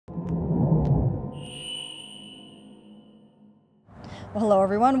Well, hello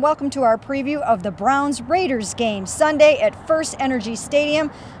everyone. Welcome to our preview of the Browns-Raiders game Sunday at FirstEnergy Stadium.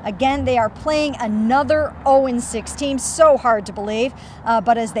 Again, they are playing another 0-6 team. So hard to believe.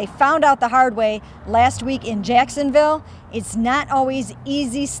 But as they found out the hard way last week in Jacksonville, it's not always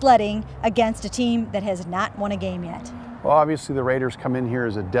easy sledding against a team that has not won a game yet. Well, obviously the Raiders come in here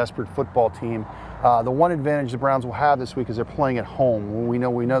as a desperate football team. The one advantage the Browns will have this week is they're playing at home. We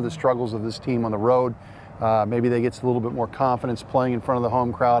know the struggles of this team on the road. Maybe they get a little bit more confidence playing in front of the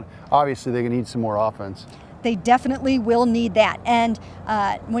home crowd. Obviously, they need some more offense. They definitely will need that. And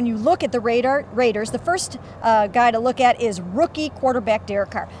when you look at the Raiders, the first guy to look at is rookie quarterback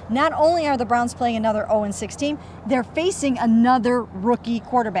Derek Carr. Not only are the Browns playing another 0-6 team, they're facing another rookie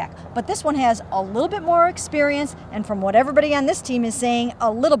quarterback. But this one has a little bit more experience, and from what everybody on this team is saying,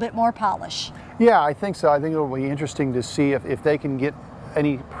 a little bit more polish. Yeah, I think so. I think it'll be interesting to see if they can get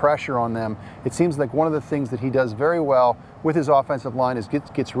any pressure on them. It seems like one of the things that he does very well with his offensive line is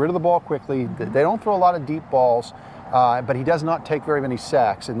gets rid of the ball quickly. They don't throw a lot of deep balls, but he does not take very many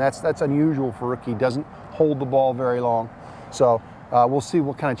sacks, and that's unusual for a rookie. He doesn't hold the ball very long. So we'll see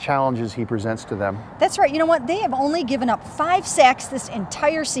what kind of challenges he presents to them. That's right. You know what? They have only given up 5 sacks this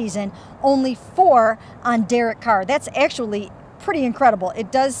entire season, only 4 on Derek Carr. That's actually pretty incredible.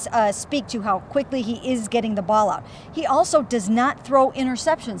 It does speak to how quickly he is getting the ball out. He also does not throw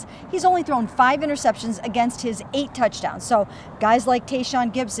interceptions. He's only thrown 5 interceptions against his 8 touchdowns. So guys like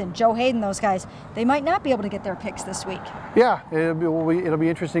Tayshaun Gibson, Joe Hayden, those guys, they might not be able to get their picks this week. Yeah, it'll be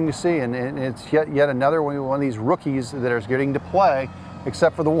interesting to see, and it's yet another one of these rookies that are getting to play,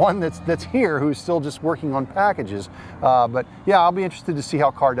 except for the one that's here who's still just working on packages. But yeah, I'll be interested to see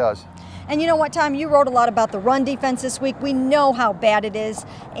how Carr does. And you know what, Tom? You wrote a lot about the run defense this week. We know how bad it is.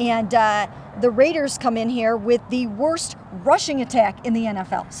 And the Raiders come in here with the worst rushing attack in the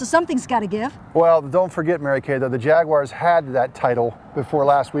NFL. So something's got to give. Well, don't forget, Mary Kay, though, the Jaguars had that title before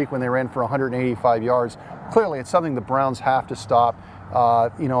last week when they ran for 185 yards. Clearly, it's something the Browns have to stop.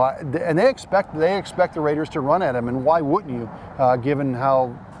 And they expect the Raiders to run at them. And why wouldn't you, given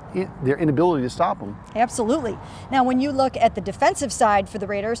how their inability to stop them? Absolutely. Now, when you look at the defensive side for the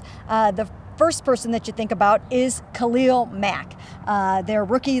Raiders, the first person that you think about is Khalil Mack, their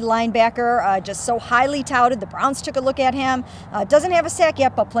rookie linebacker, just so highly touted. The Browns took a look at him. Doesn't have a sack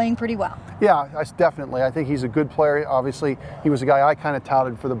yet, but playing pretty well. Yeah, definitely. I think he's a good player. Obviously, he was a guy I kind of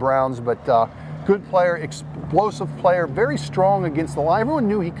touted for the Browns, but good player, explosive player, very strong against the line. Everyone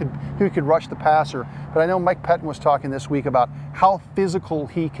knew he could rush the passer, but I know Mike Pettin was talking this week about how physical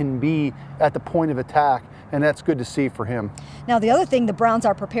he can be at the point of attack, and that's good to see for him. Now, the other thing the Browns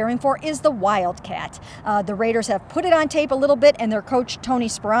are preparing for is the Wildcat. The Raiders have put it on tape a little bit, and their coach, Tony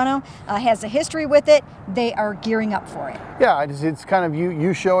Sperano, has a history with it. They are gearing up for it. Yeah, it's kind of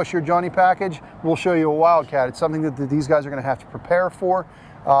you show us your Johnny package, we'll show you a Wildcat. It's something that these guys are going to have to prepare for.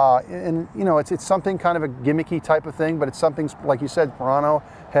 And you know, it's something kind of a gimmicky type of thing, but it's something, like you said, Sperano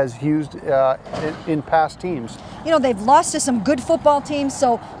has used in past teams. You know, they've lost to some good football teams,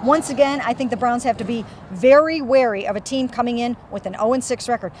 so once again, I think the Browns have to be very wary of a team coming in with an 0-6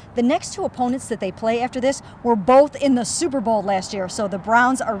 record. The next 2 opponents that they play after this were both in the Super Bowl last year, so the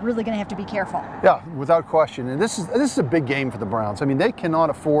Browns are really going to have to be careful. Yeah, without question. And this is a big game for the Browns. I mean, they cannot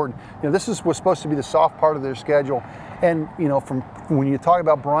afford, this was supposed to be the soft part of their schedule. And, from when you talk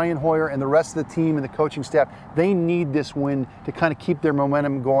about Brian Hoyer and the rest of the team and the coaching staff, they need this win to kind of keep their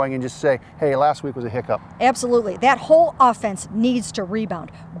momentum going and just say, hey, last week was a hiccup. Absolutely. That whole offense needs to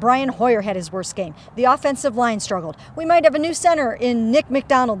rebound. Brian Hoyer had his worst game. The offensive line struggled. We might have a new center in Nick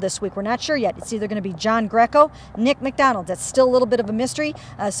McDonald this week. We're not sure yet. It's either going to be John Greco, Nick McDonald. That's still a little bit of a mystery,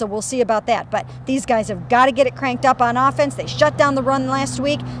 so we'll see about that. But these guys have got to get it cranked up on offense. They shut down the run last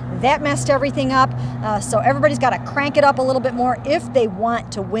week. That messed everything up. So everybody's got to crank it up a little bit more if they want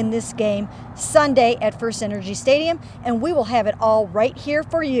to win this game Sunday at FirstEnergy Stadium. And we will have it all right here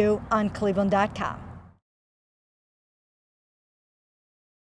for you on cleveland.com.